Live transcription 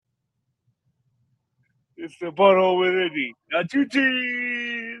It's the butthole within me. Not two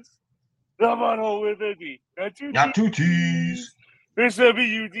T's. The butthole within me. Not two Not two T's. T's. It's the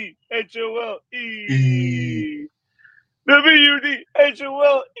B-U-D-H-O-L-E. E. The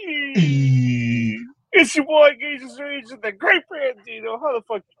B-U-D-H-O-L-E. E. It's your boy, Gauges Rage, and the great Brandino. How the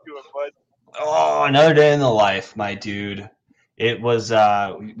fuck you doing, bud? Oh, another day in the life, my dude. It was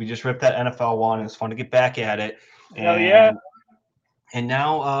we just ripped that NFL one. It was fun to get back at it. Hell yeah. And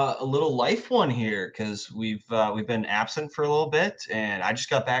now a little life one here because we've been absent for a little bit, and I just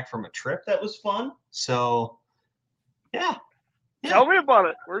got back from a trip that was fun. So, yeah. Tell me about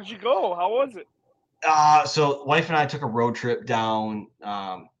it. Where'd you go? How was it? So wife and I took a road trip down,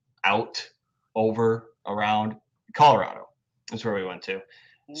 out, over, around Colorado. That's where we went to.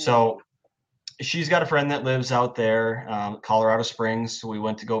 So she's got a friend that lives out there, Colorado Springs. So we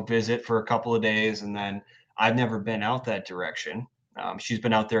went to go visit for a couple of days, and then I've never been out that direction. She's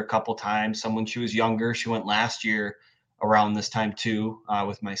been out there a couple times. Some when she was younger. She went last year around this time too,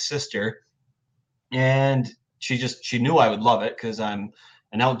 with my sister, and she knew I would love it because I'm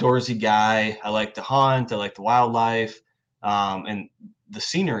an outdoorsy guy. I like to hunt. I like the wildlife, and the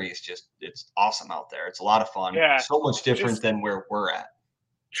scenery is it's awesome out there. It's a lot of fun. Yeah, so much different than where we're at.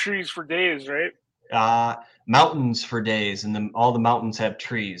 Trees for days, right? Mountains for days, and all the mountains have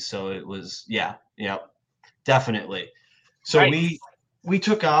trees. So it was, definitely. So nice. we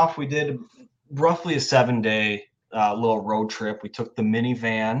took off. We did roughly a 7-day little road trip. We took the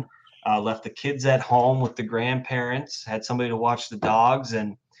minivan, left the kids at home with the grandparents, had somebody to watch the dogs,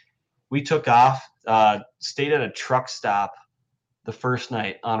 and we took off. Stayed at a truck stop the first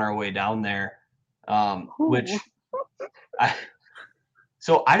night on our way down there,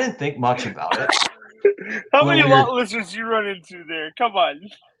 so I didn't think much about it. How many lot lizards you run into there? Come on.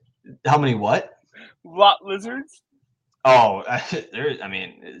 How many what? Lot lizards? Oh,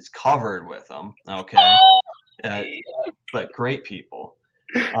 it's covered with them. Okay. But great people.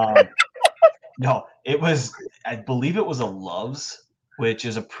 No, I believe it was a Love's, which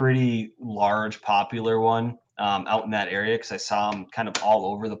is a pretty large, popular one out in that area because I saw them kind of all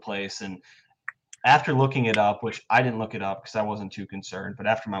over the place. And after looking it up, which I didn't look it up because I wasn't too concerned, but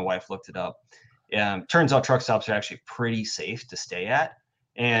after my wife looked it up, turns out truck stops are actually pretty safe to stay at.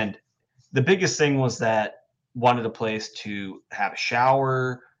 And the biggest thing was that wanted a place to have a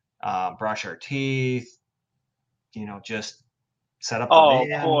shower, brush our teeth, just set up the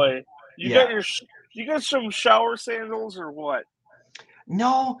van. Oh boy, you got some shower sandals or what?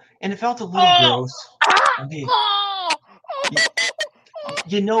 No, and it felt a little gross. I mean,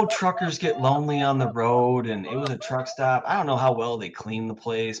 truckers get lonely on the road, and it was a truck stop. I don't know how well they clean the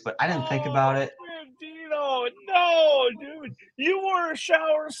place, but I didn't think about it. Brandino, no, dude, you wore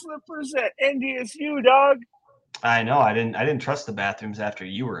shower slippers at NDSU, dog. I know. I didn't trust the bathrooms after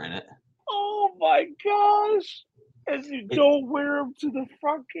you were in it. Oh my gosh! And you don't wear them to the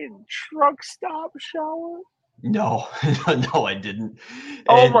fucking truck stop shower? No, no, I didn't.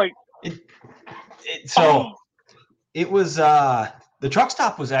 Oh my! It was the truck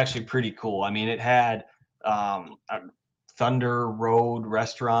stop was actually pretty cool. I mean, it had a Thunder Road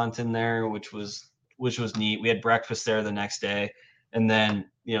restaurant in there, which was neat. We had breakfast there the next day, and then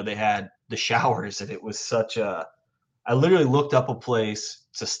they had the showers, and it was I literally looked up a place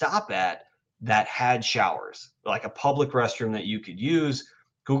to stop at that had showers, like a public restroom that you could use.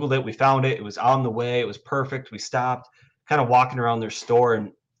 Googled it, we found it. It was on the way. It was perfect. We stopped, kind of walking around their store,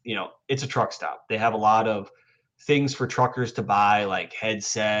 and it's a truck stop. They have a lot of things for truckers to buy, like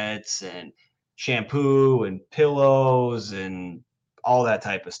headsets and shampoo and pillows and all that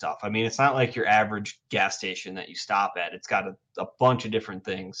type of stuff. I mean, it's not like your average gas station that you stop at. It's got a bunch of different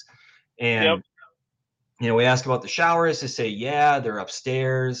things. And, we asked about the showers. They say, yeah, they're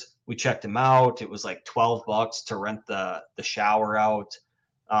upstairs. We checked them out. It was like $12 to rent the shower out.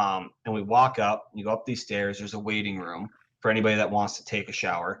 And we walk up, you go up these stairs. There's a waiting room for anybody that wants to take a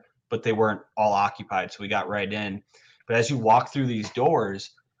shower, but they weren't all occupied. So we got right in. But as you walk through these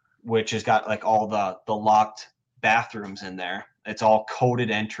doors, which has got like all the locked bathrooms in there, it's all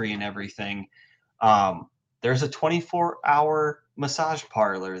coded entry and everything. There's a 24-hour massage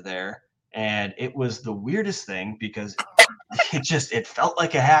parlor there. And it was the weirdest thing because it felt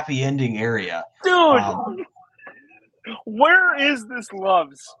like a happy ending area. Dude, where is this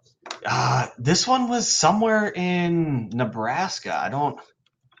Love's? This one was somewhere in Nebraska. I don't.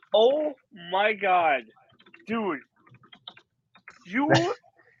 Oh my God, dude!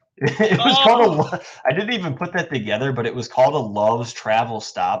 It was called I didn't even put that together, but it was called a Love's Travel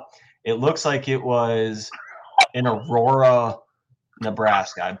Stop. It looks like it was in Aurora,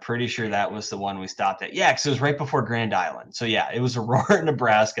 Nebraska. I'm pretty sure that was the one we stopped at. Yeah, because it was right before Grand Island. So yeah, it was Aurora,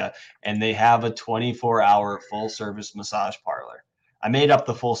 Nebraska, and they have a 24-hour full-service massage parlor. I made up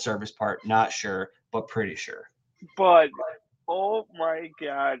the full-service part, not sure, but pretty sure. But oh my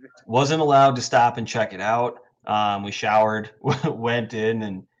god, Wasn't allowed to stop and check it out. We showered, went in,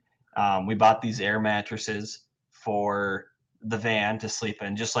 and we bought these air mattresses for the van to sleep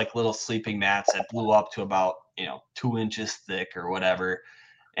in, just like little sleeping mats that blew up to about 2 inches thick or whatever,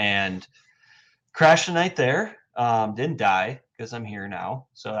 and crashed the night there. Didn't die because I'm here now,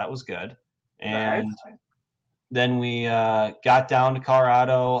 so that was good. And nice. then we got down to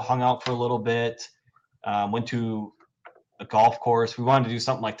Colorado, hung out for a little bit, went to a golf course. We wanted to do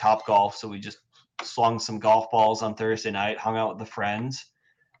something like Top Golf, so we just slung some golf balls on Thursday night, hung out with the friends.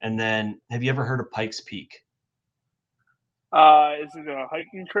 And then, have you ever heard of Pikes Peak? Is it a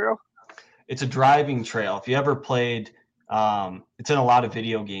hiking trail? It's a driving trail. If you ever played, it's in a lot of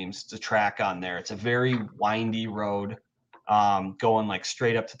video games. It's a track on there. It's a very windy road, going like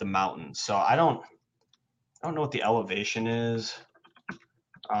straight up to the mountains. So I don't know what the elevation is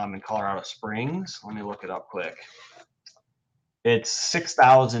in Colorado Springs. Let me look it up quick. It's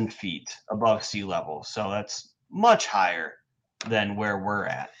 6,000 feet above sea level. So that's much higher than where we're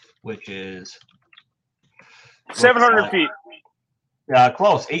at, which is 700 feet. Yeah,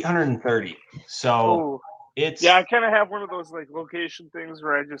 close, 830. So it's I kind of have one of those like location things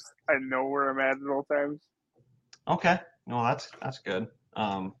where I know where I'm at all times. Okay. No, that's good.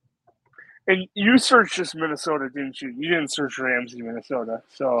 And you searched just Minnesota, didn't you? You didn't search Ramsey, Minnesota.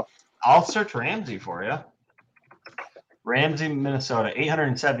 So I'll search Ramsey for you. Ramsey, Minnesota,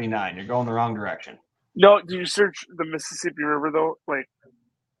 879. You're going the wrong direction. No, do you search the Mississippi River though? Like,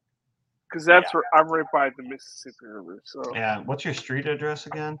 because that's where I'm right by the Mississippi River. So yeah, what's your street address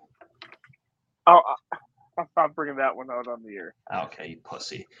again? I'm not bringing that one out on the air. Okay, you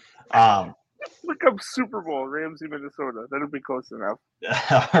pussy. Look up Super Bowl, Ramsey, Minnesota. That'll be close enough.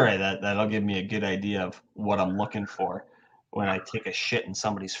 All right, that'll give me a good idea of what I'm looking for when I take a shit in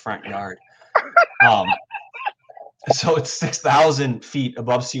somebody's front yard. So it's 6,000 feet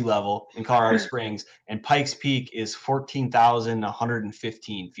above sea level in Colorado Springs, and Pikes Peak is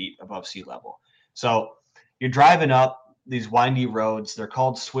 14,115 feet above sea level. So you're driving up these windy roads. They're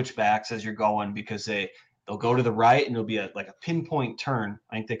called switchbacks as you're going because they'll go to the right and it'll be like a pinpoint turn.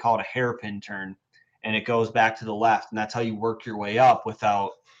 I think they call it a hairpin turn, and it goes back to the left. And that's how you work your way up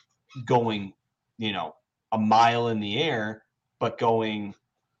without going, a mile in the air, but going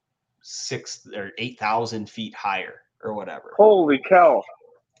 6,000 or 8,000 feet higher or whatever. Holy cow.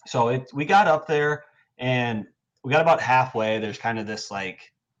 So we got up there and we got about halfway. There's kind of this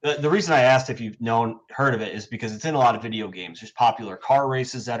like, the reason I asked if you've heard of it is because it's in a lot of video games. There's popular car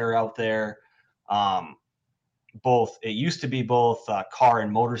races that are out there. It used to be both car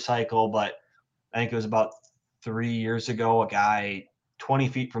and motorcycle, but I think it was about 3 years ago, a guy 20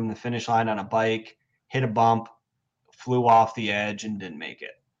 feet from the finish line on a bike hit a bump, flew off the edge, and didn't make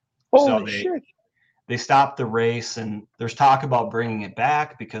it. Holy shit. They stopped the race, and there's talk about bringing it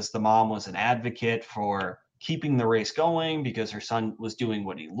back because the mom was an advocate for keeping the race going because her son was doing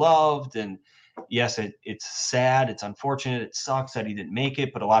what he loved. And yes, it's sad. It's unfortunate. It sucks that he didn't make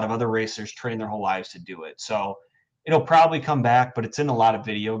it, but a lot of other racers train their whole lives to do it. So it'll probably come back, but it's in a lot of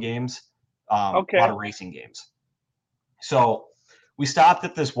video games, a lot of racing games. So we stopped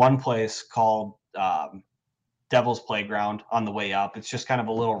at this one place called Devil's Playground on the way up. It's just kind of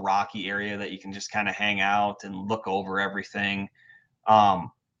a little rocky area that you can just kind of hang out and look over everything.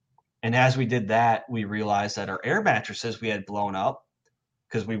 And as we did that, we realized that our air mattresses we had blown up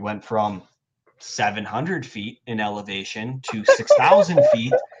because we went from 700 feet in elevation to 6,000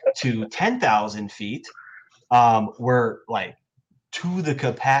 feet to 10,000 feet. We're like to the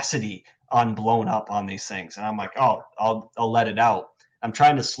capacity on blown up on these things. And I'm like, oh, I'll let it out. I'm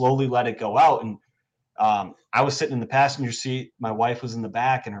trying to slowly let it go out. And I was sitting in the passenger seat. My wife was in the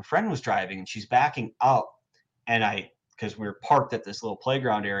back and her friend was driving and she's backing up. And because we were parked at this little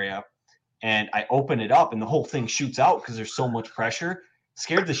playground area, and I open it up and the whole thing shoots out because there's so much pressure.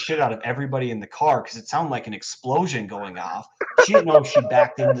 Scared the shit out of everybody in the car because it sounded like an explosion going off. She didn't know if she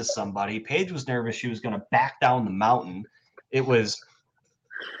backed into somebody. Paige was nervous she was going to back down the mountain. It was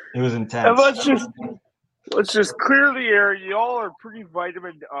intense. And let's just clear the air. You all are pretty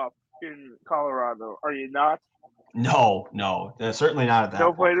vitamined up in Colorado, are you not? No, certainly not at that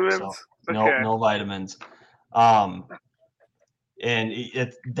no point. Vitamins? So, okay. No vitamins. And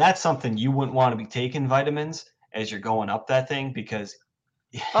that's something you wouldn't want to be taking vitamins as you're going up that thing because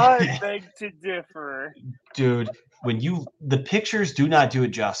I beg to differ. Dude, the pictures do not do it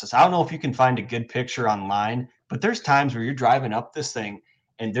justice. I don't know if you can find a good picture online, But there's times where you're driving up this thing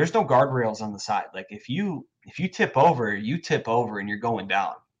and there's no guardrails on the side. Like if you tip over, you tip over and you're going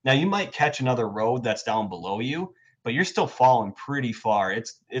down. Now you might catch another road that's down below you, but you're still falling pretty far.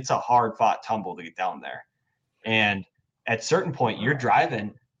 It's a hard fought tumble to get down there. And at certain point you're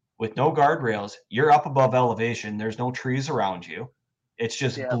driving with no guardrails, you're up above elevation, there's no trees around you. It's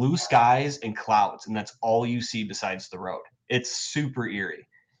just Yeah. blue skies and clouds, and that's all you see besides the road. It's super eerie.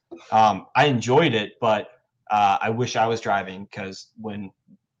 I enjoyed it, but I wish I was driving, because when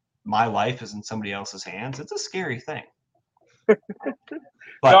my life is in somebody else's hands, it's a scary thing. But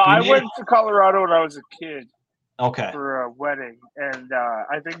no, I went to Colorado when I was a kid. Okay. For a wedding, and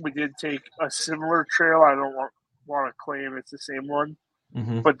I think we did take a similar trail. I don't want to claim it's the same one,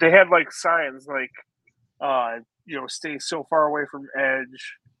 but they had like signs like, stay so far away from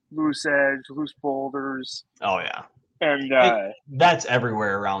edge, loose boulders. Oh yeah, and that's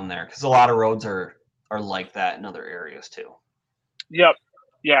everywhere around there, because a lot of roads are like that in other areas too. Yep.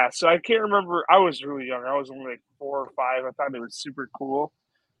 Yeah. So I can't remember. I was really young. I was only like 4 or 5. I thought it was super cool.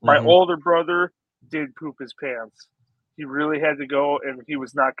 My older brother did poop his pants. He really had to go, and he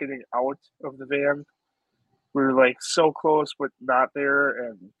was not getting out of the van. We were like so close, but not there,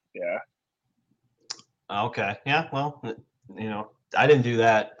 and yeah. Okay, yeah. Well, I didn't do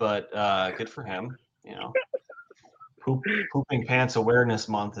that, but good for him. Pooping Pants Awareness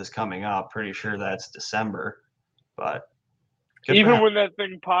Month is coming up. Pretty sure that's December, but even when that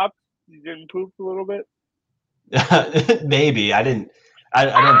thing popped, you didn't poop a little bit. Maybe I didn't. I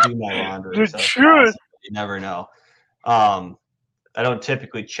don't do my laundry. The truth. You never know. I don't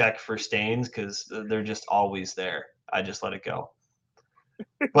typically check for stains because they're just always there. I just let it go.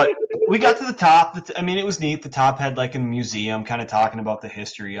 But we got to the top. It was neat. The top had like a museum kind of talking about the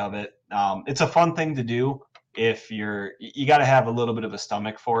history of it. It's a fun thing to do if you got to have a little bit of a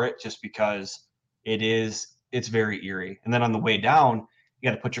stomach for it, just because it's very eerie. And then on the way down, you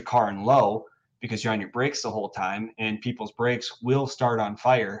got to put your car in low because you're on your brakes the whole time, and people's brakes will start on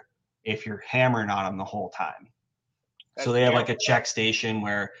fire if you're hammering on them the whole time. So they have like a check station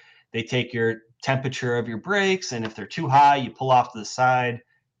where they take your temperature of your brakes, and if they're too high, you pull off to the side,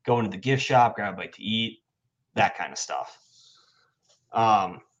 go into the gift shop, grab a bite to eat, that kind of stuff.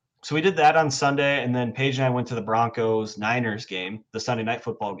 So we did that on Sunday, and then Paige and I went to the Broncos-Niners game, the Sunday night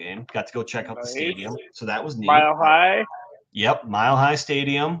football game. Got to go check out the stadium, so that was neat. Mile High? Yep, Mile High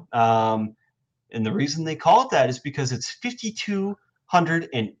Stadium. And the reason they call it that is because it's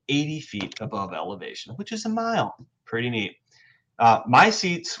 5,280 feet above elevation, which is a mile. Pretty neat. My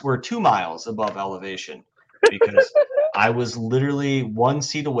seats were 2 miles above elevation because I was literally 1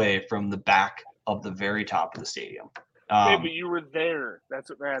 seat away from the back of the very top of the stadium. But you were there. That's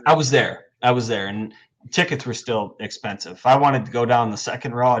what matters. I was there, and tickets were still expensive. If I wanted to go down the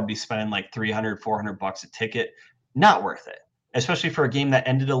second row, I'd be spending like $300, $400 a ticket. Not worth it, especially for a game that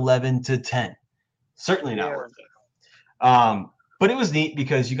ended 11-10. Certainly not worth it. But it was neat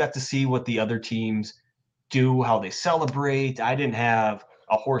because you got to see what the other teams do, how they celebrate. I didn't have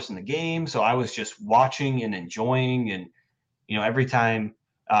a horse in the game, so I was just watching and enjoying. And every time,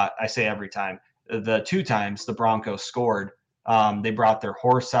 the 2 times the Broncos scored, they brought their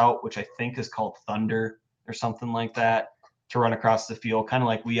horse out, which I think is called Thunder or something like that, to run across the field, kind of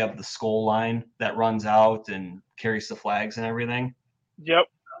like we have the Skull line that runs out and carries the flags and everything. Yep.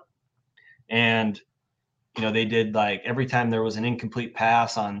 And they did, like, every time there was an incomplete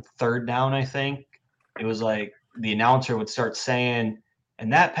pass on 3rd down, I think, it was like the announcer would start saying,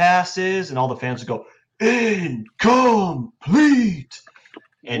 and that pass is, and all the fans would go, incomplete.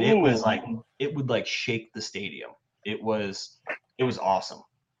 And it was like, it would like shake the stadium. It was awesome.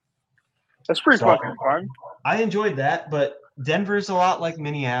 That's pretty fucking fun. I enjoyed that, but Denver's a lot like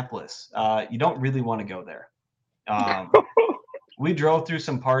Minneapolis. You don't really want to go there. We drove through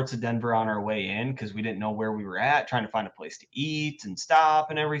some parts of Denver on our way in because we didn't know where we were at, trying to find a place to eat and stop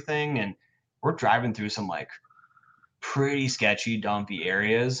and everything. And we're driving through some like pretty sketchy, dumpy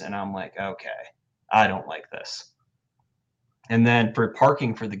areas. And I'm like, okay, I don't like this. And then for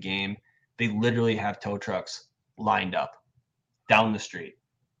parking for the game, they literally have tow trucks lined up down the street.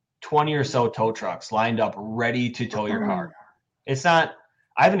 20 or so tow trucks lined up ready to tow your car. It's not,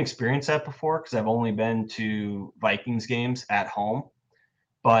 I haven't experienced that before because I've only been to Vikings games at home,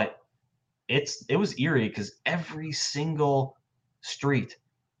 but it was eerie because every single street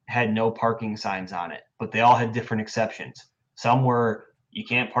had no parking signs on it, but they all had different exceptions. Some were, you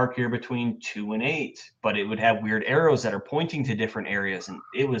can't park here between 2 and 8, but it would have weird arrows that are pointing to different areas, and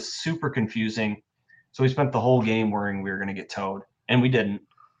it was super confusing. So we spent the whole game worrying we were going to get towed, and we didn't,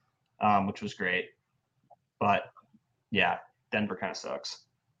 which was great. But yeah, Denver kind of sucks.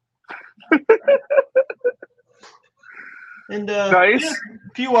 And Nice. yeah,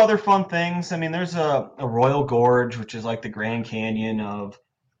 a few other fun things. I mean, there's a Royal Gorge, which is like the Grand Canyon of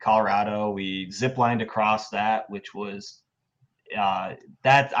Colorado. We zip lined across that, which was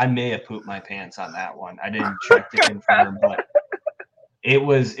that I may have pooped my pants on that one. I didn't check to confirm, but it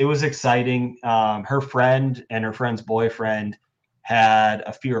was exciting. Her friend and her friend's boyfriend had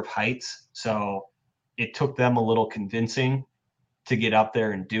a fear of heights, so it took them a little convincing to get up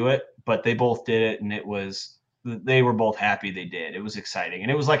there and do it, but they both did it, and they were both happy they did. It was exciting,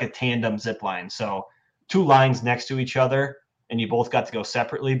 and it was like a tandem zip line, so two lines next to each other, and you both got to go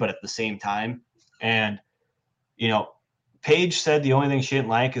separately, but at the same time. And Paige said the only thing she didn't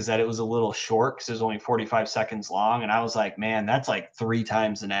like is that it was a little short because it was only 45 seconds long. And I was like, man, that's like 3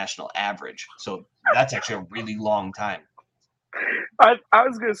 times the national average. So that's actually a really long time. I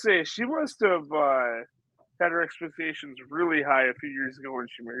was going to say, she must have had her expectations really high a few years ago when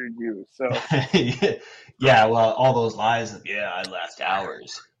she married you. So yeah, well, all those lies of, I last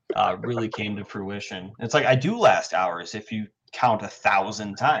hours really came to fruition. It's like, I do last hours if you count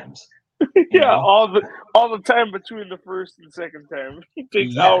 1,000 times. Yeah, all the time between the first and second time. It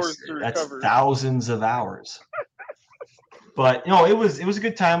takes hours to recover. That's thousands of hours. But it was a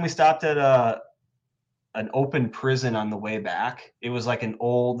good time. We stopped at an open prison on the way back. It was like it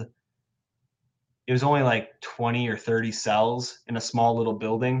was only like 20 or 30 cells in a small little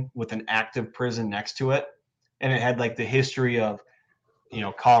building with an active prison next to it. And it had like the history of,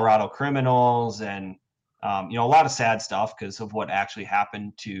 Colorado criminals and a lot of sad stuff because of what actually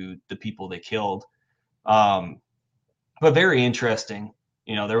happened to the people they killed. But very interesting.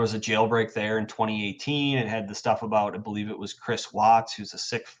 There was a jailbreak there in 2018. It had the stuff about, I believe it was Chris Watts, who's a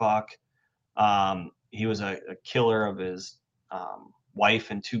sick fuck. He was a killer of his wife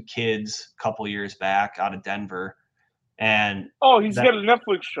and 2 kids a couple years back out of Denver. And he's got a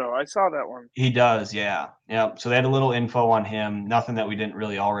Netflix show. I saw that one. He does, yeah. So they had a little info on him, nothing that we didn't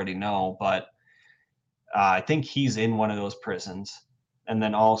really already know, but I think he's in one of those prisons. And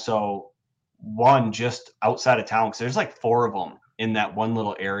then also one just outside of town, because there's like 4 of them in that one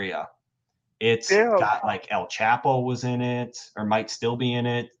little area. It's got like El Chapo was in it, or might still be in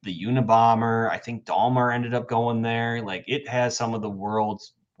it. The Unabomber, I think Dahmer ended up going there. Like, it has some of the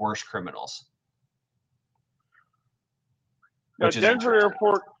world's worst criminals. Now, Denver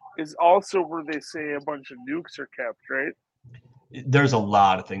Airport is also where they say a bunch of nukes are kept, right? There's a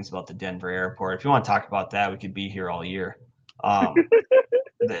lot of things about the Denver Airport. If you want to talk about that, we could be here all year.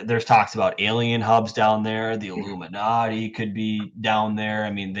 There's talks about alien hubs down there. The Illuminati could be down there.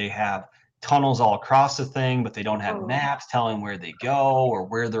 I mean, they have tunnels all across the thing, but they don't have maps telling where they go or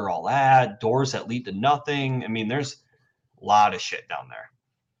where they're all at, doors that lead to nothing. I mean, there's a lot of shit down there.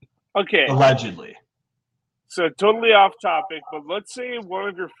 Okay. Allegedly. So totally off topic, but let's say one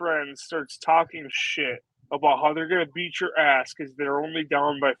of your friends starts talking shit about how they're going to beat your ass because they're only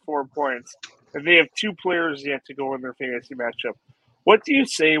down by 4 points, and they have 2 players yet to go in their fantasy matchup. What do you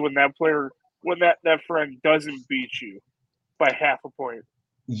say when that friend doesn't beat you by half a point?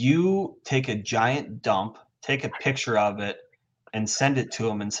 You take a giant dump, take a picture of it, and send it to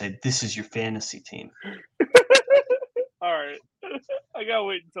him and say, "This is your fantasy team." All right. I gotta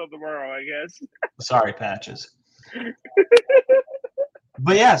wait until tomorrow, I guess. Sorry, Patches.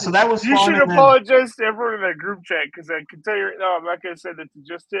 But yeah, so that was You fun. should apologize to everyone in that group chat because I can tell you right now I'm not going to send it to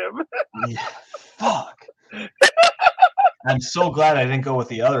just him. Yeah, fuck. I'm so glad I didn't go with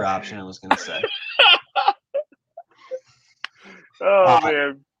the other option I was going to say.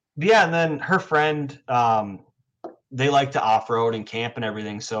 Man. Yeah, and then her friend, they like to off-road and camp and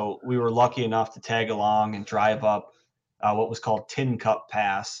everything, so we were lucky enough to tag along and drive up what was called Tin Cup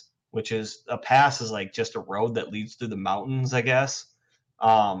Pass, which is a pass is like just a road that leads through the mountains, I guess.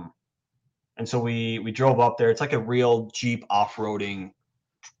 And so we drove up there. It's like a real Jeep off-roading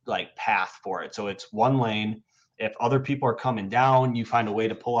like path for it. So it's 1 lane. If other people are coming down, you find a way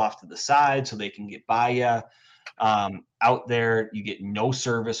to pull off to the side so they can get by you. Out there, you get no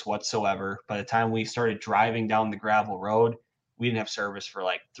service whatsoever. By the time we started driving down the gravel road, we didn't have service for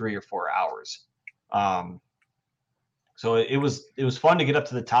like 3 or 4 hours. So it was fun to get up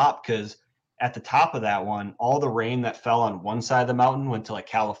to the top because at the top of that one, all the rain that fell on one side of the mountain went to like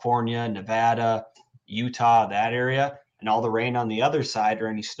California, Nevada, Utah, that area. And all the rain on the other side or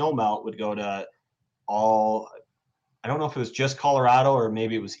any snow melt would go to I don't know if it was just Colorado or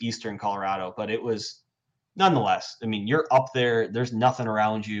maybe it was Eastern Colorado, but it was nonetheless. I mean, you're up there. There's nothing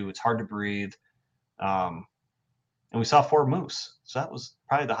around you. It's hard to breathe. And we saw 4 moose. So that was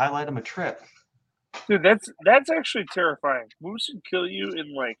probably the highlight of my trip. Dude, that's actually terrifying. Moose would kill you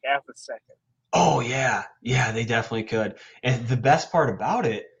in like half a second. Oh, yeah. Yeah, they definitely could. And the best part about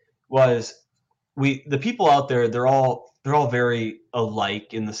it was the people out there, they're all very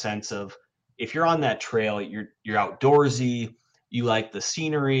alike in the sense of, if you're on that trail, you're outdoorsy, you like the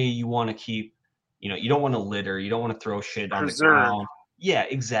scenery, you want to keep, you don't want to litter, you don't want to throw shit on the Preserve. ground. Yeah,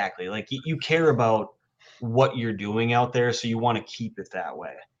 exactly. Like you care about what you're doing out there, so you want to keep it that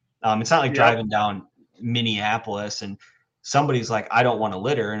way. It's not like Yep. driving down Minneapolis and somebody's like, I don't want to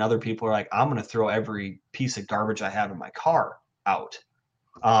litter, and other people are like, I'm going to throw every piece of garbage I have in my car out.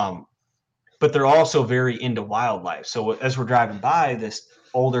 But they're also very into wildlife. So as we're driving by, this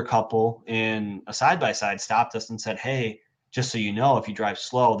older couple in a side by side stopped us and said, "Hey, just so you know, if you drive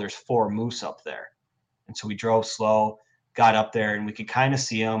slow, there's 4 moose up there." And so we drove slow, got up there, and we could kind of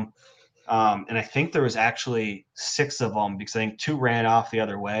see them. And I think there was actually 6 of them, because I think 2 ran off the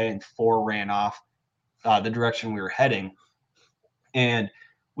other way and 4 ran off the direction we were heading. And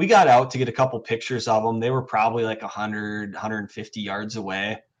we got out to get a couple pictures of them. They were probably like 100, 150 yards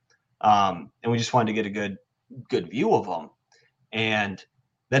away. And we just wanted to get a good view of them. And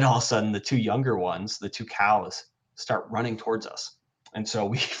then all of a sudden, the 2 younger ones, the 2 cows, start running towards us. And so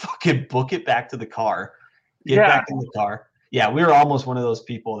we fucking book it back to the car, get back in the car. Yeah, we were almost one of those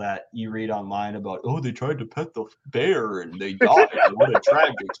people that you read online about, oh, they tried to pet the bear and they died. What a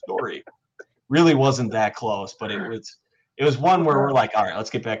tragic story. Really wasn't that close, but it was one where we're like, all right, let's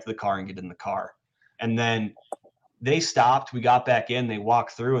get back to the car and get in the car. And then they stopped, we got back in, they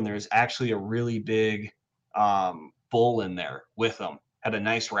walked through, and there's actually a really big bull in there with them. Had a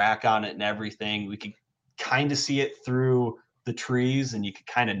nice rack on it and everything. We could kind of see it through the trees, and you could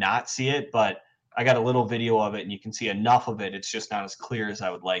kind of not see it, but I got a little video of it and you can see enough of it. It's just not as clear as I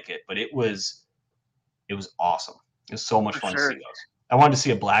would like it, but it was awesome. It was so much fun to see those. I wanted to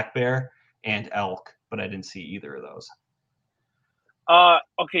see a black bear and elk, but I didn't see either of those.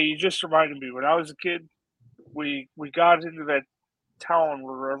 Okay, you just reminded me, when I was a kid, we got into that town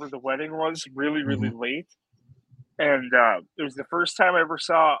wherever the wedding was really late, and it was the first time I ever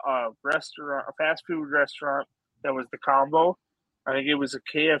saw a fast food restaurant that was the combo. I think it was a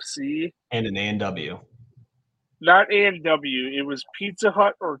KFC and an A&W. Not A&W. It was Pizza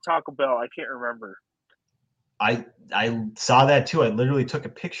Hut or Taco Bell. I can't remember. I saw that too. I literally took a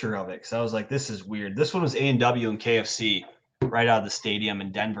picture of it because I was like, this is weird. This one was A&W and KFC right out of the stadium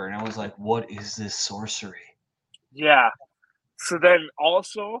in Denver, and I was like, what is this sorcery? Yeah. So then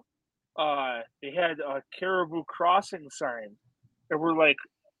also, they had a Caribou Crossing sign, and we're like,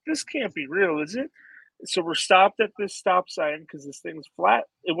 this can't be real, is it? So we're stopped at this stop sign because this thing's flat.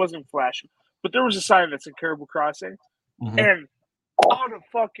 It wasn't flashing, but there was a sign that said Caribou Crossing, and out of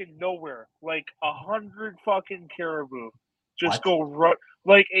fucking nowhere, like 100 fucking caribou just go run,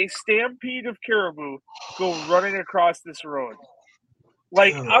 like a stampede of caribou go running across this road.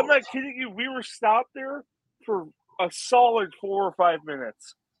 Like, I'm not kidding you. We were stopped there for a solid 4 or 5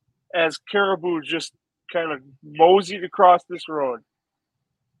 minutes as caribou just kind of moseyed across this road.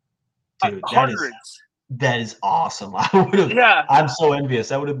 Dude, hundreds. That is awesome. I'm so envious.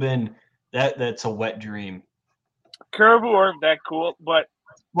 That would have been that's a wet dream. Caribou aren't that cool, but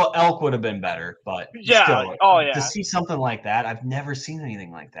elk would have been better, but still, to see something like that, I've never seen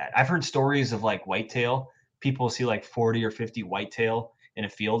anything like that. I've heard stories of like whitetail. People see like 40 or 50 whitetail in a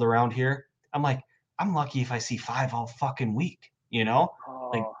field around here. I'm like, I'm lucky if I see 5 all fucking week,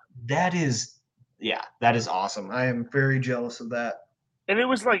 Like that is awesome. I am very jealous of that. And it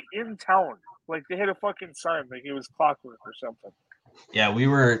was like in town. Like they had a fucking sign, like it was clockwork or something. Yeah, we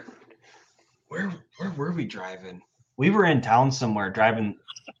were. Where were we driving? We were in town somewhere, driving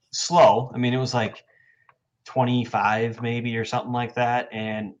slow. I mean, it was like 25 maybe or something like that,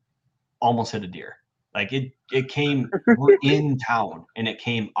 and almost hit a deer. Like it came. We're in town, and it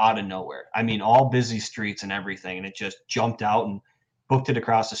came out of nowhere. I mean, all busy streets and everything, and it just jumped out and booked it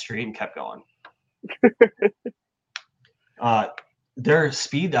across the street and kept going. Their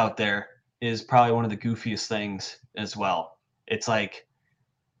speed out there is probably one of the goofiest things as well. It's like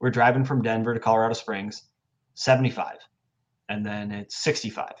we're driving from Denver to Colorado Springs, 75, and then it's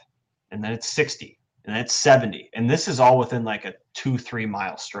 65, and then it's 60, and then it's 70, and this is all within like a 2-3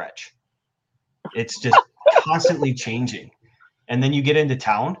 mile stretch. It's just constantly changing. And then you get into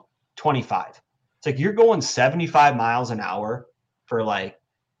town, 25. It's like you're going 75 miles an hour for like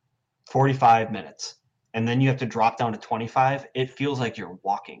 45 minutes. And then you have to drop down to 25. It feels like you're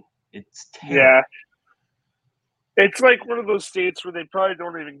walking. It's terrible. Yeah. It's like one of those states where they probably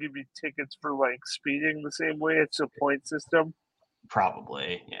don't even give you tickets for like speeding the same way. It's a point system.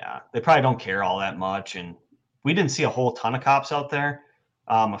 Probably, yeah. They probably don't care all that much. And we didn't see a whole ton of cops out there.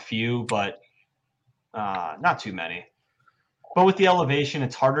 A few, but not too many. But with the elevation,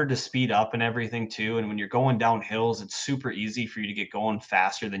 it's harder to speed up and everything too. And when you're going down hills, it's super easy for you to get going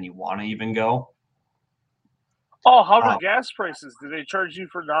faster than you want to even go. Oh, how are gas prices? Do they charge you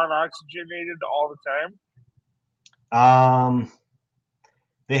for non-oxygenated all the time?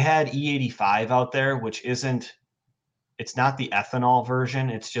 They had E85 out there, which isn't. It's not the ethanol version.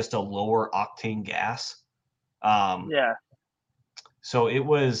 It's just a lower octane gas. Yeah. So it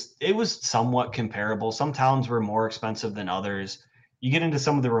was somewhat comparable. Some towns were more expensive than others. You get into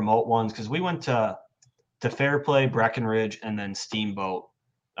some of the remote ones because we went to Fairplay, Breckenridge, and then Steamboat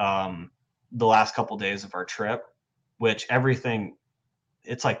the last couple of days of our trip, which everything,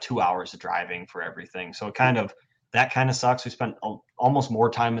 it's like 2 hours of driving for everything. So that kind of sucks. We spent almost more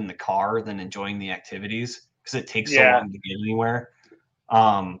time in the car than enjoying the activities because it takes so long to get anywhere.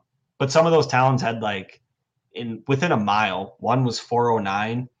 But some of those towns had like within a mile, one was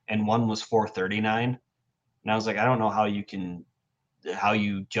 409 and one was 439. And I was like, I don't know how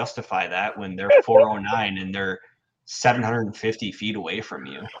you justify that when they're 409 and they're 750 feet away from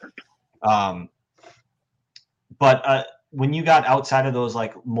you. But when you got outside of those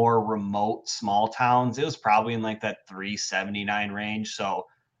like more remote small towns, it was probably in like that 379 range. So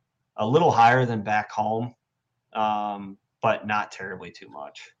a little higher than back home, but not terribly too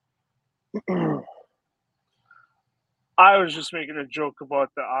much. I was just making a joke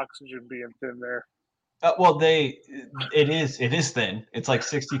about the oxygen being thin there. Well, it is thin. It's like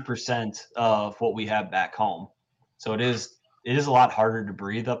 60% of what we have back home. So it is a lot harder to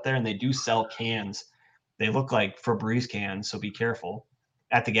breathe up there, and they do sell cans. They look like Febreze cans, so be careful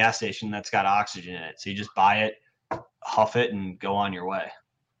at the gas station that's got oxygen in it. So you just buy it, huff it, and go on your way.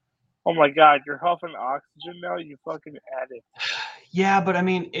 Oh my God, you're huffing oxygen now? You fucking addict. Yeah, but I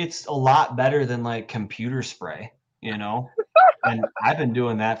mean, it's a lot better than like computer spray, you know? And I've been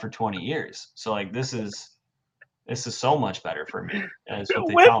doing that for 20 years. So like this is so much better for me. Is what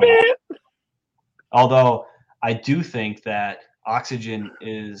they tell me. Although I do think that oxygen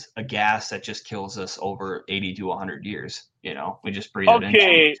is a gas that just kills us over 80 to 100 years. You know, we just breathe it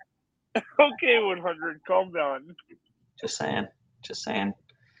in. Okay, 100, calm down. Just saying.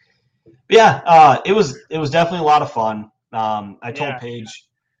 But yeah, it was definitely a lot of fun. I told Paige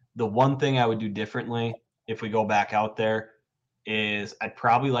the one thing I would do differently if we go back out there is I'd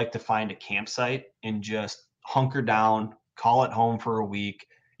probably like to find a campsite and just hunker down, call it home for a week.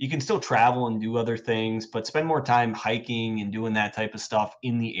 You can still travel and do other things, but spend more time hiking and doing that type of stuff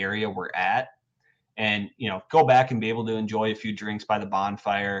in the area we're at. And, go back and be able to enjoy a few drinks by the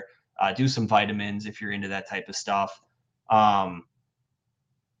bonfire, do some vitamins if you're into that type of stuff. And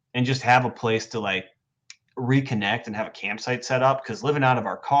just have a place to like reconnect and have a campsite set up, because living out of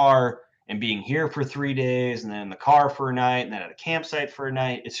our car and being here for 3 days and then in the car for a night and then at a campsite for a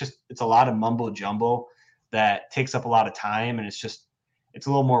night, it's a lot of mumbo jumbo that takes up a lot of time, and it's a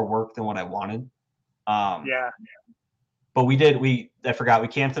little more work than what I wanted. But I forgot we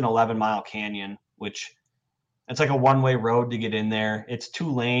camped in 11 Mile Canyon, which it's like a one-way road to get in there. It's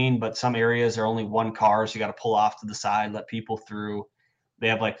 2-lane, but some areas are only one car, so you got to pull off to the side, let people through. They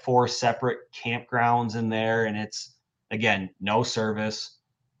have like 4 separate campgrounds in there, and it's, again, no service.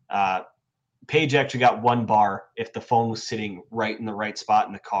 Paige actually got one bar. If the phone was sitting right in the right spot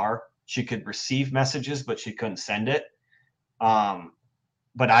in the car, she could receive messages, but she couldn't send it.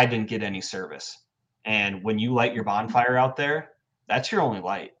 But I didn't get any service. And when you light your bonfire out there, that's your only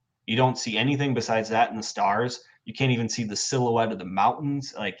light. You don't see anything besides that and the stars. You can't even see the silhouette of the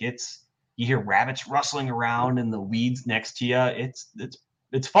mountains. Like you hear rabbits rustling around in the weeds next to you.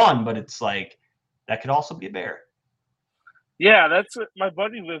 It's fun, but it's like that could also be a bear. Yeah, my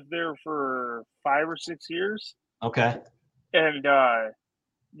buddy lived there for 5 or 6 years. Okay. And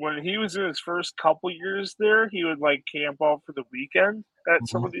when he was in his first couple years there, he would like camp out for the weekend at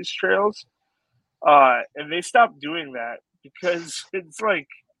some of these trails. And they stopped doing that because it's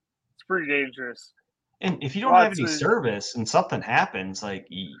pretty dangerous. And if you don't have any service and something happens, like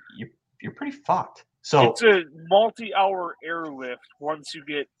you're pretty fucked. So it's a multi-hour airlift once you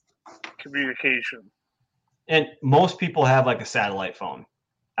get communication. And most people have like a satellite phone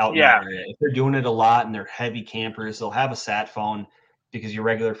out in that area. If they're doing it a lot and they're heavy campers, they'll have a sat phone, because your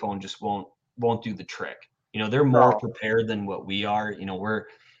regular phone just won't do the trick. They're more prepared than what we are.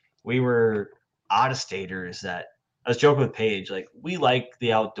 We were out-of-staters that I was joking with Paige, like we like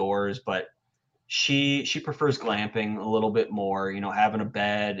the outdoors, but she prefers glamping a little bit more, having a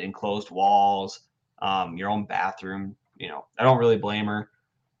bed, enclosed walls, your own bathroom. I don't really blame her,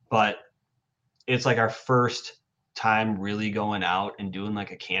 but it's like our first time really going out and doing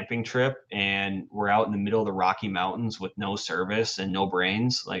like a camping trip, and we're out in the middle of the Rocky Mountains with no service and no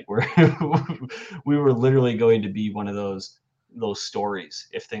brains. Like we were literally going to be one of those stories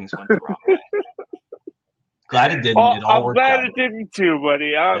if things went the wrong way. Glad it didn't. It all worked out. I'm glad it didn't too,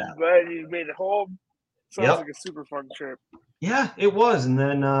 buddy. I'm glad you made it home Sounds like a super fun trip. Yeah, it was. And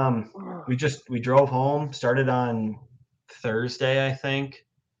then we drove home, started on Thursday, I think,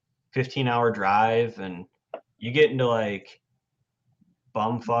 15-hour drive, and you get into like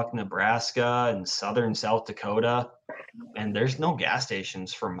bumfuck Nebraska and southern South Dakota, and there's no gas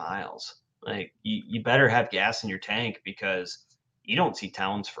stations for miles. Like you better have gas in your tank because you don't see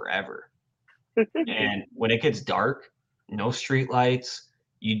towns forever. And when it gets dark, no street lights,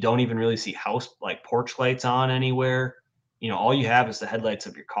 you don't even really see porch lights on anywhere. All you have is the headlights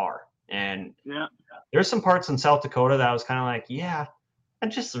of your car. And there's some parts in South Dakota that I was kind of like, yeah,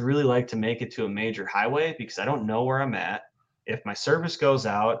 I'd just really like to make it to a major highway because I don't know where I'm at. If my service goes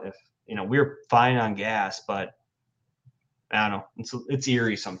out, if we're fine on gas, but I don't know, it's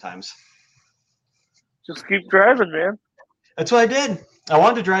eerie sometimes. Just keep driving, man. That's what I did. I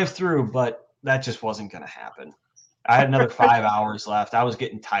wanted to drive through, but that just wasn't going to happen. I had another 5 hours left. I was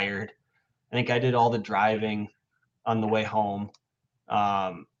getting tired. I think I did all the driving on the way home.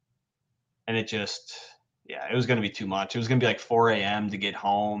 And it was going to be too much. It was going to be like 4 a.m. to get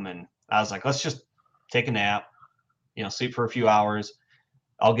home. And I was like, let's just take a nap, sleep for a few hours.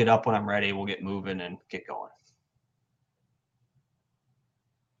 I'll get up when I'm ready. We'll get moving and get going.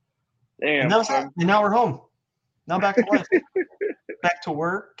 Damn, and now we're home. Now back to life. Back to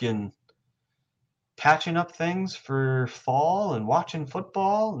work and patching up things for fall and watching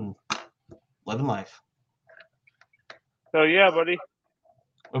football and living life. So yeah, buddy.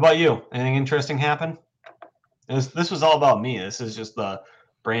 What about you? Anything interesting happen? This was all about me. This is just the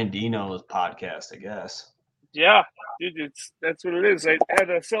Brandino's podcast, I guess. Yeah, dude, that's what it is. I had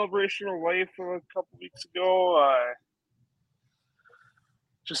a celebration of life a couple weeks ago.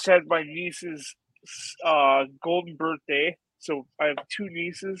 Just had my niece's golden birthday. So I have two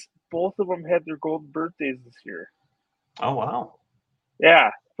nieces. Both of them had their golden birthdays this year. Oh, wow. Yeah,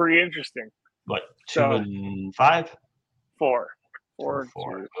 pretty interesting. What, 2 and 5? 4. 4 and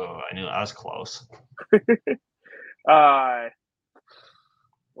 4. Oh, I knew I was close.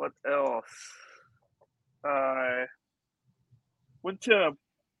 What else? Went to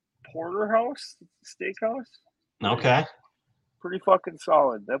Porterhouse Steakhouse. Okay. Pretty fucking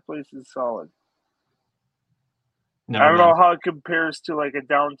solid. That place is solid. Never I don't know how it compares to like a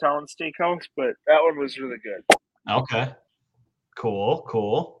downtown steakhouse, but that one was really good. Okay.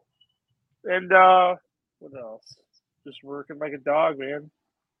 Cool. And what else? Just working like a dog, man.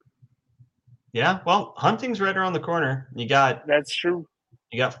 Yeah, well, hunting's right around the corner. That's true.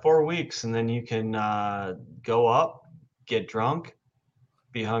 You got 4 weeks, and then you can go up, get drunk,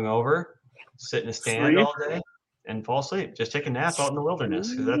 be hungover, sit in a stand all day, and fall asleep. Just take a nap out in the wilderness,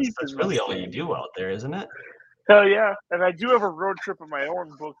 because that's really all you do out there, isn't it? Hell yeah. And I do have a road trip of my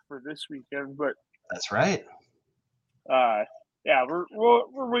own booked for this weekend, but that's right. Yeah,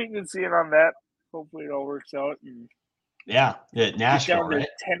 we're waiting and seeing on that. Hopefully it all works out. And yeah, Nashville, right?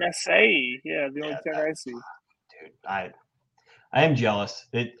 Tennessee. Yeah, the only 10 I see. Dude, I am jealous.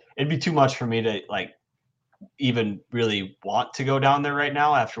 It'd be too much for me to like even really want to go down there right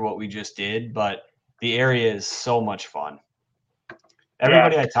now after what we just did, but the area is so much fun.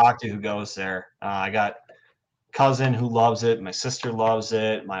 Everybody I talk to who goes there, I got cousin who loves it. My sister loves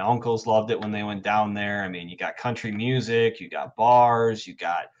it. My uncles loved it when they went down there. I mean, you got country music, you got bars, you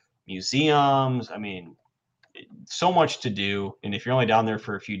got museums. I mean, so much to do. And if you're only down there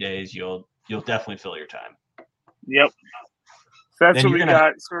for a few days, you'll definitely fill your time. Yep. So that's what we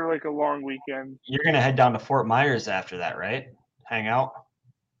got, sort of like a long weekend. You're going to head down to Fort Myers after that, right? Hang out?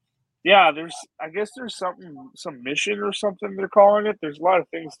 Yeah, I guess there's some mission or something they're calling it. There's a lot of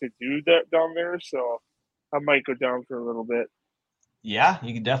things to do down there, so I might go down for a little bit. Yeah,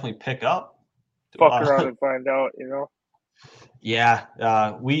 you can definitely pick up. Fuck around and find out, Yeah,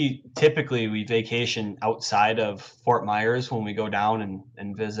 we vacation outside of Fort Myers when we go down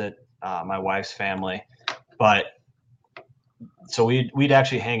and visit my wife's family. But so we'd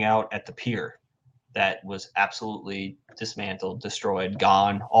actually hang out at the pier that was absolutely dismantled, destroyed,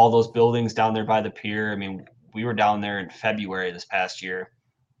 gone. All those buildings down there by the pier. I mean, we were down there in February this past year,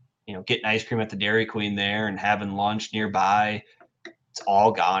 getting ice cream at the Dairy Queen there and having lunch nearby. It's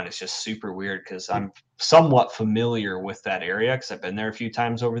all gone. It's just super weird because I'm somewhat familiar with that area because I've been there a few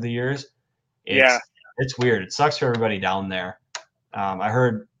times over the years. It's weird. It sucks for everybody down there. I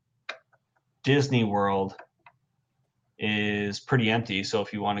heard Disney World is pretty empty. So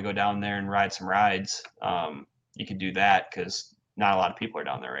if you want to go down there and ride some rides, you can do that because not a lot of people are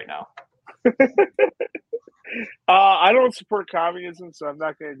down there right now. I don't support communism, so I'm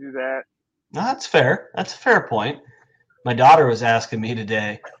not going to do that. No, that's fair. That's a fair point. My daughter was asking me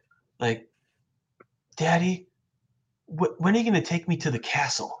today, like, Daddy, when are you going to take me to the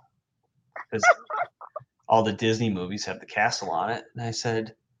castle? Because all the Disney movies have the castle on it. And I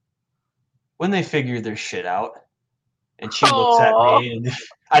said, when they figure their shit out. And she looks at me, and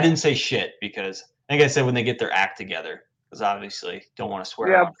I didn't say shit because, like I said, when they get their act together, because obviously don't want to swear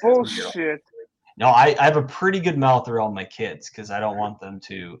Yeah, around. bullshit. No, I have a pretty good mouth around my kids because I don't want them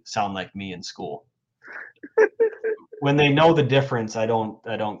to sound like me in school. When they know the difference, I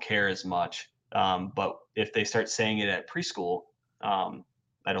don't care as much. But if they start saying it at preschool,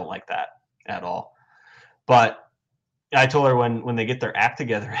 I don't like that at all. But I told her when they get their act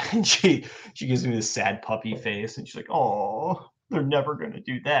together, and she gives me this sad puppy face, and she's like, "Oh, they're never gonna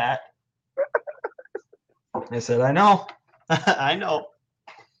do that." I said, "I know, I know.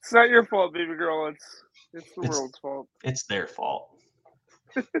 It's not your fault, baby girl. It's the world's fault. It's their fault.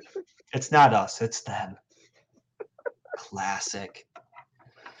 It's not us. It's them." Classic.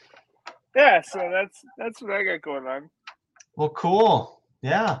 Yeah, so that's what I got going on. Well, cool.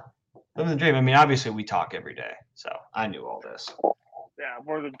 Yeah, living the dream. I mean, obviously we talk every day, so I knew all this. Yeah,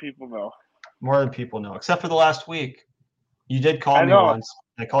 more than people know. More than people know, except for the last week. You did call me once.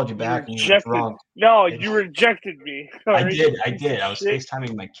 I called you back and you were drunk. No, you rejected me. I did. I was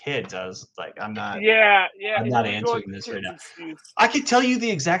FaceTiming my kids. I was like, I'm not. Yeah. I'm not answering this right now. I could tell you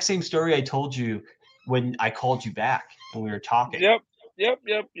the exact same story I told you when I called you back when we were talking. Yep.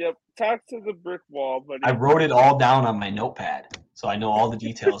 Talk to the brick wall, buddy. I wrote it all down on my notepad, so I know all the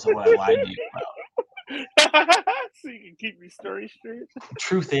details of what I lied to you about. So you can keep your story straight. The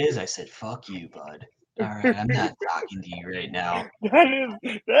truth is, I said, "Fuck you, bud. All right, I'm not talking to you right now."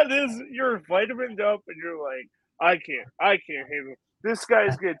 That is, you're vitamined up, and you're like, I can't handle it. This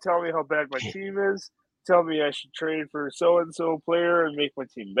guy's gonna tell me how bad my team is. Tell me I should trade for so and so player and make my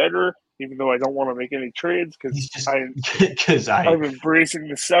team better, even though I don't want to make any trades because I'm embracing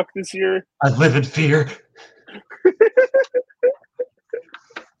the suck this year. I live in fear.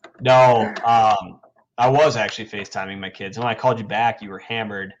 No, I was actually FaceTiming my kids. And when I called you back, you were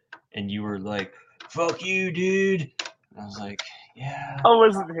hammered, and you were like, "Fuck you, dude." And I was like, "Yeah." I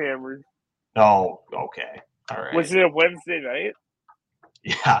wasn't hammered. Oh, okay. All right. Was it a Wednesday night?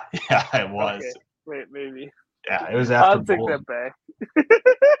 Yeah, it was. Okay. Wait, maybe. Yeah, it was after. I'll take that back.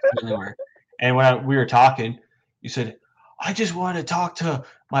 And when we were talking, you said, "I just want to talk to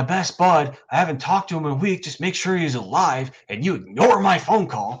my best bud. I haven't talked to him in a week. Just make sure he's alive." And you ignore my phone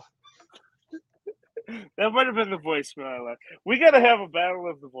call. That might have been the voicemail I left. We got to have a battle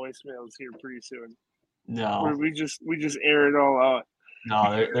of the voicemails here pretty soon. No, where we just air it all out.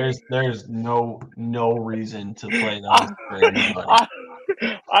 No, there's no reason to play that for anybody.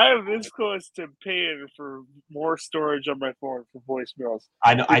 I am this close to paying for more storage on my phone for voicemails.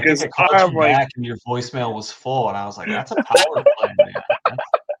 I know. I think I called you back and your voicemail was full, and I was like, "That's a power play, man.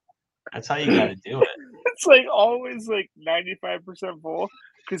 That's how you got to do it." It's like always like 95% full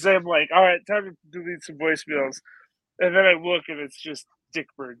because I'm like, all right, time to delete some voicemails, and then I look and it's just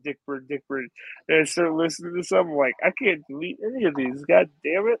Dickbird. And I start listening to some, like, I can't delete any of these. God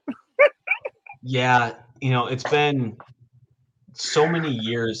damn it. Yeah, it's been so many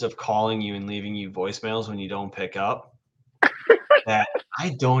years of calling you and leaving you voicemails when you don't pick up that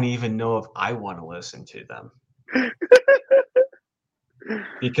I don't even know if I want to listen to them.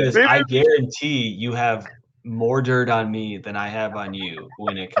 Because I guarantee you have more dirt on me than I have on you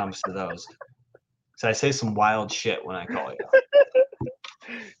when it comes to those. So I say some wild shit when I call you.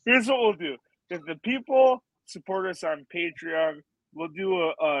 Here's what we'll do. If the people support us on Patreon, we'll do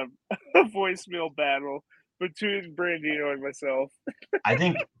a voicemail battle between Brandino and myself. I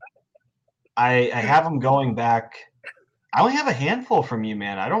think I have them going back. I only have a handful from you,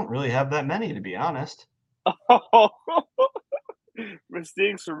 man. I don't really have that many, to be honest. Oh,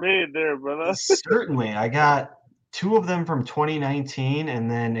 mistakes were made there, brother. Certainly. I got 2 of them from 2019, and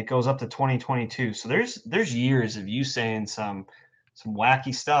then it goes up to 2022. So there's years of you saying some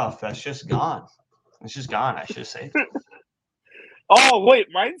wacky stuff that's just gone. It's just gone, I should say. Oh, wait,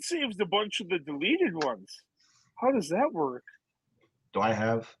 mine saves a bunch of the deleted ones. How does that work? Do I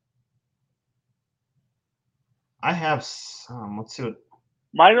have some. Let's see what.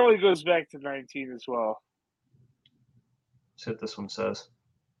 Mine only goes back to 19 as well. Let's see what this one says.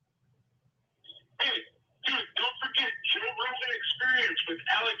 Hey, dude, don't forget Joe Rogan Experience with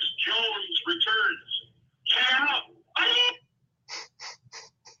Alex Jones returns. Yeah.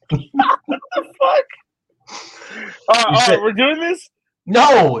 What the fuck? We're doing this?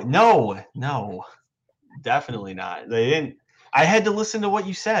 No. Definitely not. They didn't. I had to listen to what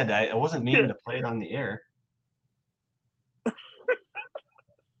you said. I wasn't meaning to play it on the air.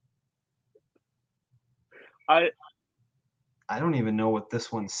 I don't even know what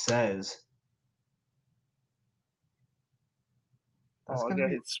this one says. I got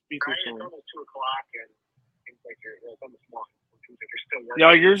his speakerphone. It's 2 o'clock, and seems like you're almost muffled. It seems like you're still working.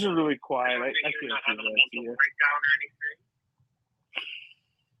 No, yours are really quiet. I I can't you're do not that having a to mental you. breakdown or anything.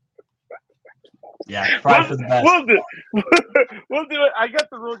 Yeah, probably for the best. We'll do it. I got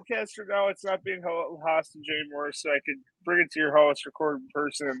the Rodecaster now. It's not being hostage anymore, so I can bring it to your house, record in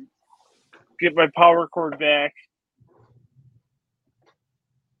person, get my power cord back.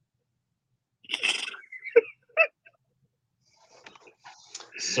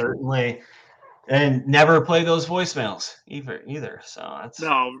 Certainly. And never play those voicemails either. So that's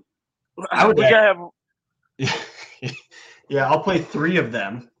No, I would we gotta have. yeah, I'll play 3 of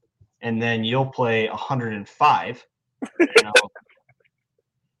them, and then you'll play 105. You know.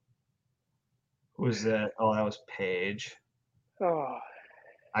 Who was that? Oh, that was Paige. Oh,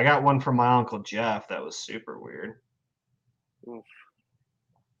 I got one from my Uncle Jeff that was super weird. oof.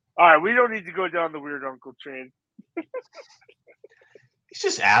 All right, we don't need to go down the weird uncle train. He's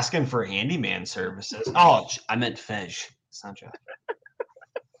just asking for handyman services. Oh, I meant Fej. It's not Jeff.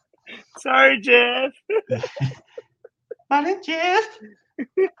 Sorry, Jeff. My name Jeff.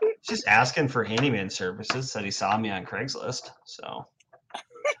 He's just asking for handyman services. Said he saw me on Craigslist. So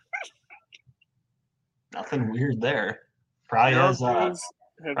nothing weird there. Probably Your has uncles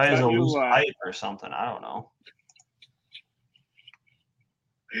have a taught you a loose lot. pipe or something. I don't know.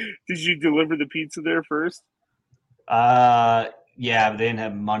 Did you deliver the pizza there first? Yeah, but they didn't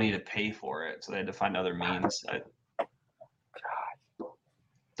have money to pay for it, so they had to find other means.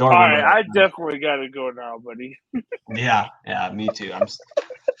 Don't All remember. right, I definitely got to go now, buddy. Yeah, me too.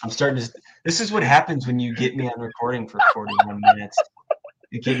 I'm starting to. This is what happens when you get me on recording for 41 minutes.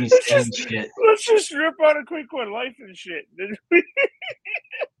 You get me saying shit. Let's just rip on a quick one, life and shit.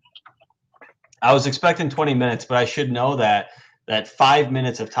 I was expecting 20 minutes, but I should know that 5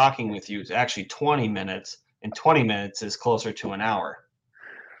 minutes of talking with you is actually 20 minutes, and 20 minutes is closer to an hour.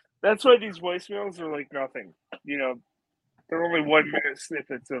 That's why these voicemails are like nothing. You know, they're only 1 minute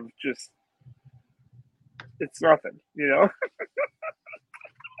snippets of just. It's nothing. You know.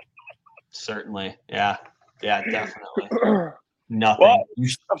 Certainly, yeah, definitely. Nothing. Well, You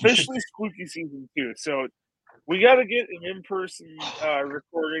should- officially spooky season 2, so we got to get an in-person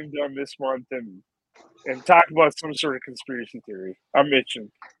recording done this month and talk about some sort of conspiracy theory. I'm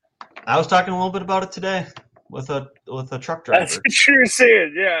itching. I was talking a little bit about it today with a truck driver. That's what you're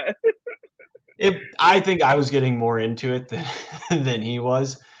saying, yeah. I think I was getting more into it than he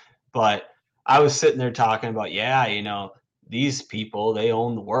was, but I was sitting there talking about, these people, they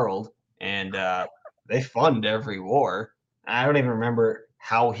own the world, and they fund every war. I don't even remember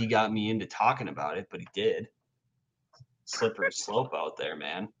how he got me into talking about it, but he did. Slippery slope out there,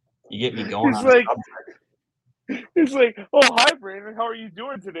 man. You get me going on a subject. It's like, oh, hi, Brandon. How are you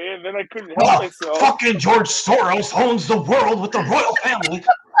doing today? And then I couldn't help myself. Fucking George Soros owns the world with the royal family.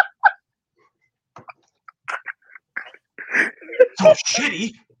 So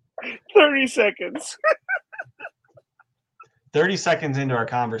shitty. 30 seconds. 30 seconds into our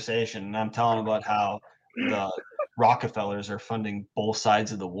conversation, and I'm telling about how the Rockefellers are funding both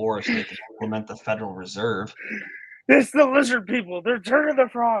sides of the war so they can implement the Federal Reserve. It's the lizard people. They're turning the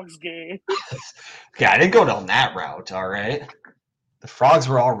frogs gay. Okay, I didn't go down that route, all right? The frogs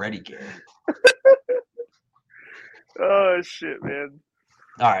were already gay. Oh, shit, man.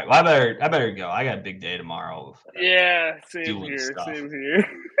 All right, well, I better go. I got a big day tomorrow. Yeah, same Doing here. stuff. Same here.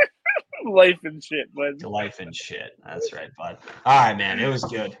 Life and shit, bud. Life and shit. That's right, bud. All right, man. It was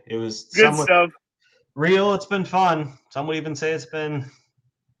good. It was Good stuff. Real. It's been fun. Some would even say it's been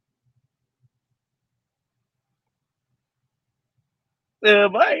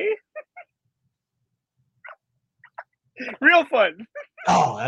Bye. Real fun. oh,